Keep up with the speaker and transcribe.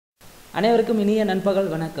அனைவருக்கும் இனிய நண்பகல்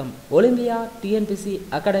வணக்கம். ஒலிம்பியா TNPSC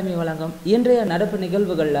அகாடமி வழங்கும் இன்றைய நடப்பு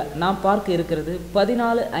நிகழ்வுகளில் நாம் பார்க்க இருக்கிறது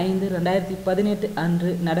 14/5/2018 அன்று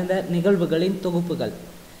நடந்த நிகழ்வுகளின் தொகுப்புகள்.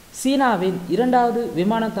 சீனாவின் இரண்டாவது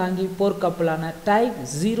விமான தாங்கி போர்க்கப்பலான டைப்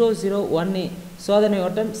 001A சோதனை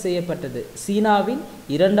ஓட்டம் செய்யப்பட்டது. சீனாவின்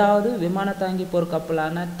இரண்டாவது விமான தாங்கி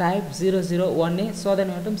போர்க்கப்பலான டைப் 001A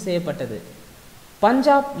சோதனை ஓட்டம் செய்யப்பட்டது.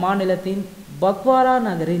 பஞ்சாப் மாநிலத்தின் பக்வாரா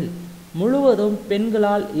நகரில் முழுவதும்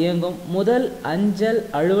பெண்களால் இயங்கும் முதல் அஞ்சல்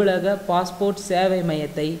அலுவலக பாஸ்போர்ட் சேவை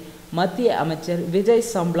மையத்தை மத்திய அமைச்சர் விஜய்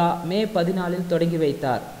சம்ப்ளா மே 14 தொடங்கி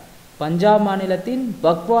வைத்தார். பஞ்சாப் மாநிலத்தின்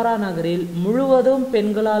பக்வாரா நகரில் முழுவதும்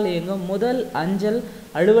பெண்களால் இயங்கும் முதல் அஞ்சல்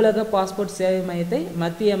அலுவலக பாஸ்போர்ட் சேவை மையத்தை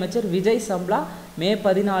மத்திய அமைச்சர் விஜய் சம்ப்ளா மே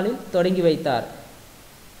 14 தொடங்கி வைத்தார்.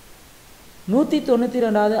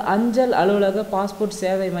 192வது அஞ்சல் அலுவலக பாஸ்போர்ட்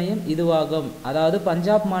சேவை மையம் இதுவாகும். அதாவது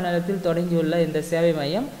பஞ்சாப் மாநிலத்தில் தொடங்கியுள்ள இந்த சேவை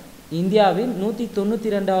மையம் இந்தியாவின்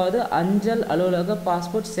 192வது அஞ்சல் அலுவலக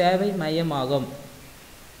பாஸ்போர்ட் சேவை மையமாகும்.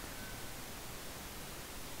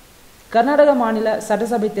 கர்நாடக மாநில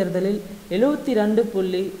சட்டசபை தேர்தலில்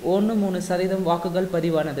 72.13% வாக்குகள்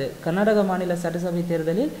பதிவானது. கர்நாடக மாநில சட்டசபை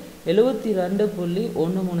தேர்தலில்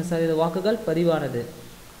 72.13% வாக்குகள் பதிவானது.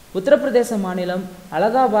 உத்தரப்பிரதேச மாநிலம்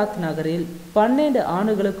அலகாபாத் நகரில் 12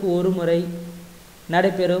 ஆண்டுகளுக்கு ஒரு முறை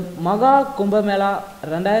நடைபெறும் மகா கும்பமேளா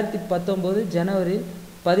 2019 ஜனவரி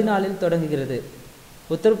 14 தொடங்குகிறது.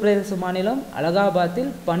 உத்தரப்பிரதேச மாநிலம் அலகாபாத்தில்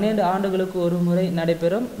 12 ஆண்டுகளுக்கு ஒரு முறை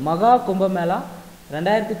நடைபெறும் மகா கும்பமேளா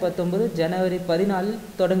 2019 ஜனவரி 14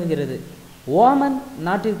 தொடங்குகிறது. ஓமன்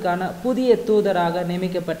நாட்டிற்கான புதிய தூதராக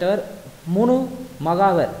நியமிக்கப்பட்டவர் முனு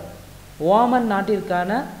மகாவர். ஓமன் நாட்டிற்கான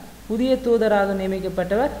புதிய தூதராக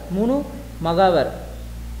நியமிக்கப்பட்டவர் முனு மகாவர்.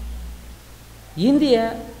 இந்திய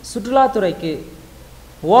சுற்றுலாத்துறைக்கு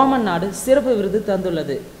ஓமன் நாடு சிறப்பு விருது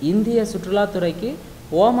தந்துள்ளது. இந்திய சுற்றுலாத்துறைக்கு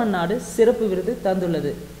ஓமன் நாடு சிறப்பு விருது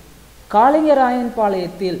தந்துள்ளது. காளிங்கராயன்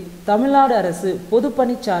பாளையத்தில் தமிழ்நாடு அரசு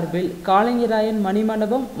பொதுப்பணி சார்பில் காளிங்கராயன்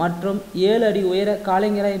மணிமண்டபம் மற்றும் 7 அடி உயர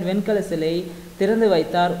காளிங்கராயன் வெண்கல சிலையை திறந்து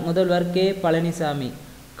வைத்தார் முதல்வர் கே. பழனிசாமி.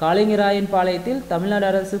 காளிங்கராயன் பாளையத்தில் தமிழ்நாடு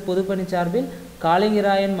அரசு பொதுப்பணி சார்பில்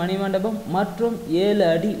காளிங்கராயன் மணிமண்டபம் மற்றும் 7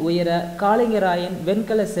 அடி உயர காளிங்கராயன்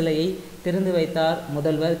வெண்கல சிலையை திறந்து வைத்தார்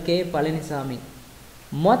முதல்வர் கே. பழனிசாமி.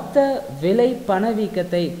 மொத்த விலை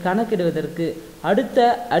பணவீக்கத்தை கணக்கிடுவதற்கு அடுத்த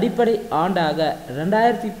அடிப்படை ஆண்டாக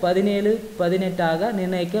 2017-18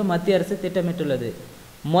 நிர்ணயிக்க மத்திய அரசு திட்டமிட்டுள்ளது.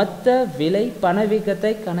 மொத்த விலை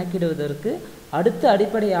பணவீக்கத்தை கணக்கிடுவதற்கு அடுத்த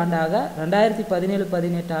அடிப்படை ஆண்டாக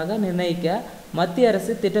 2017-18 நிர்ணயிக்க மத்திய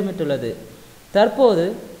அரசு திட்டமிட்டுள்ளது. தற்போது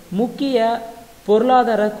முக்கிய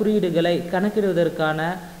பொருளாதார குறியீடுகளை கணக்கிடுவதற்கான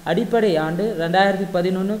அடிப்படை ஆண்டு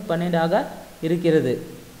 2011-12 இருக்கிறது.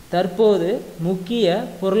 தற்போது முக்கிய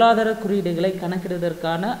பொருளாதார குறியீடுகளை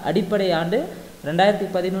கணக்கிடுவதற்கான அடிப்படை ஆண்டு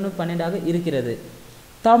 2011-12 இருக்கிறது.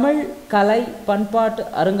 தமிழ் கலை பண்பாட்டு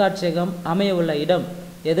அருங்காட்சியகம் அமைய உள்ள இடம்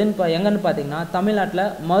எங்கன்னு பார்த்தீங்கன்னா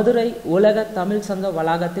தமிழ்நாட்டில் மதுரை உலக தமிழ் சங்க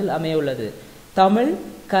வளாகத்தில் அமைய உள்ளது. தமிழ்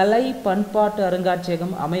கலை பண்பாட்டு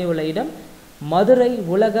அருங்காட்சியகம் அமைய உள்ள இடம் மதுரை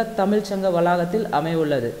உலக தமிழ் சங்க வளாகத்தில் அமைய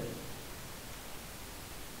உள்ளது.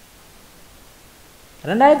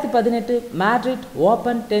 2018 மேட்ரிட்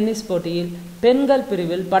ஓபன் டென்னிஸ் போட்டியில் பெண்கள்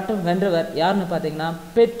பிரிவில் பட்டம் வென்றவர் யாருன்னு பார்த்தீங்கன்னா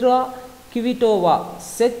பெட்ரா கிவிட்டோவா,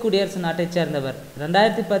 செக் குடியரசு நாட்டைச் சேர்ந்தவர்.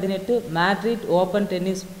 2018 மேட்ரிட் ஓபன்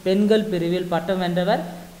டென்னிஸ் பெண்கள் பிரிவில் பட்டம் வென்றவர்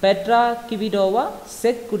பெட்ரா கிவிட்டோவா,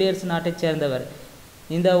 செக் குடியரசு நாட்டைச் சேர்ந்தவர்.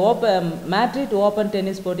 இந்த மேட்ரிட் ஓபன்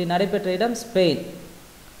டென்னிஸ் போட்டி நடைபெற்ற இடம் ஸ்பெயின்.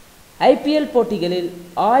 IPL போட்டிகளில்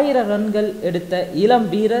 1000 ரன்கள் எடுத்த இளம்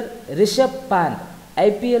வீரர் ரிஷப் பண்ட்.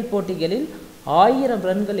 IPL போட்டிகளில் 1000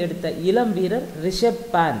 ரன்கள் எடுத்த இளம் வீரர் ரிஷப்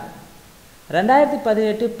பண்ட்.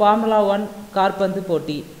 2018 ஃபார்முலா 1 கால்பந்து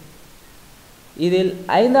போட்டி. இதில்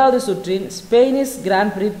 5வது சுற்றின் ஸ்பெயினிஷ்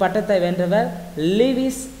கிராண்ட் பிரி பட்டத்தை வென்றவர்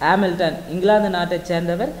லூயிஸ் ஹாமில்டன். இங்கிலாந்து நாட்டைச்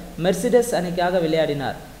சேர்ந்தவர் மெர்சிடஸ் அணிக்காக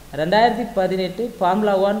விளையாடினார். 2018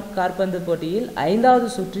 ஃபார்முலா 1 கால்பந்து போட்டியில் 5வது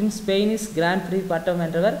சுற்றின் ஸ்பெயினிஷ் கிராண்ட் பிரி பட்டம்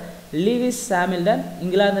வென்றவர் லூயிஸ் ஹாமில்டன்,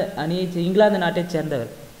 இங்கிலாந்து நாட்டைச்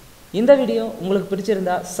சேர்ந்தவர். இந்த வீடியோ உங்களுக்கு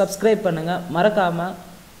பிடிச்சிருந்தா சப்ஸ்கிரைப் பண்ணுங்கள், மறக்காமல்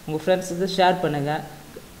உங்கள் ஃப்ரெண்ட்ஸுக்கு ஷேர் பண்ணுங்கள்.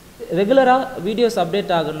 ரெகுலராக வீடியோஸ்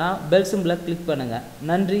அப்டேட் ஆகுன்னா பெல் சிம்பிளை கிளிக் பண்ணுங்கள்.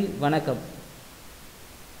 நன்றி, வணக்கம்.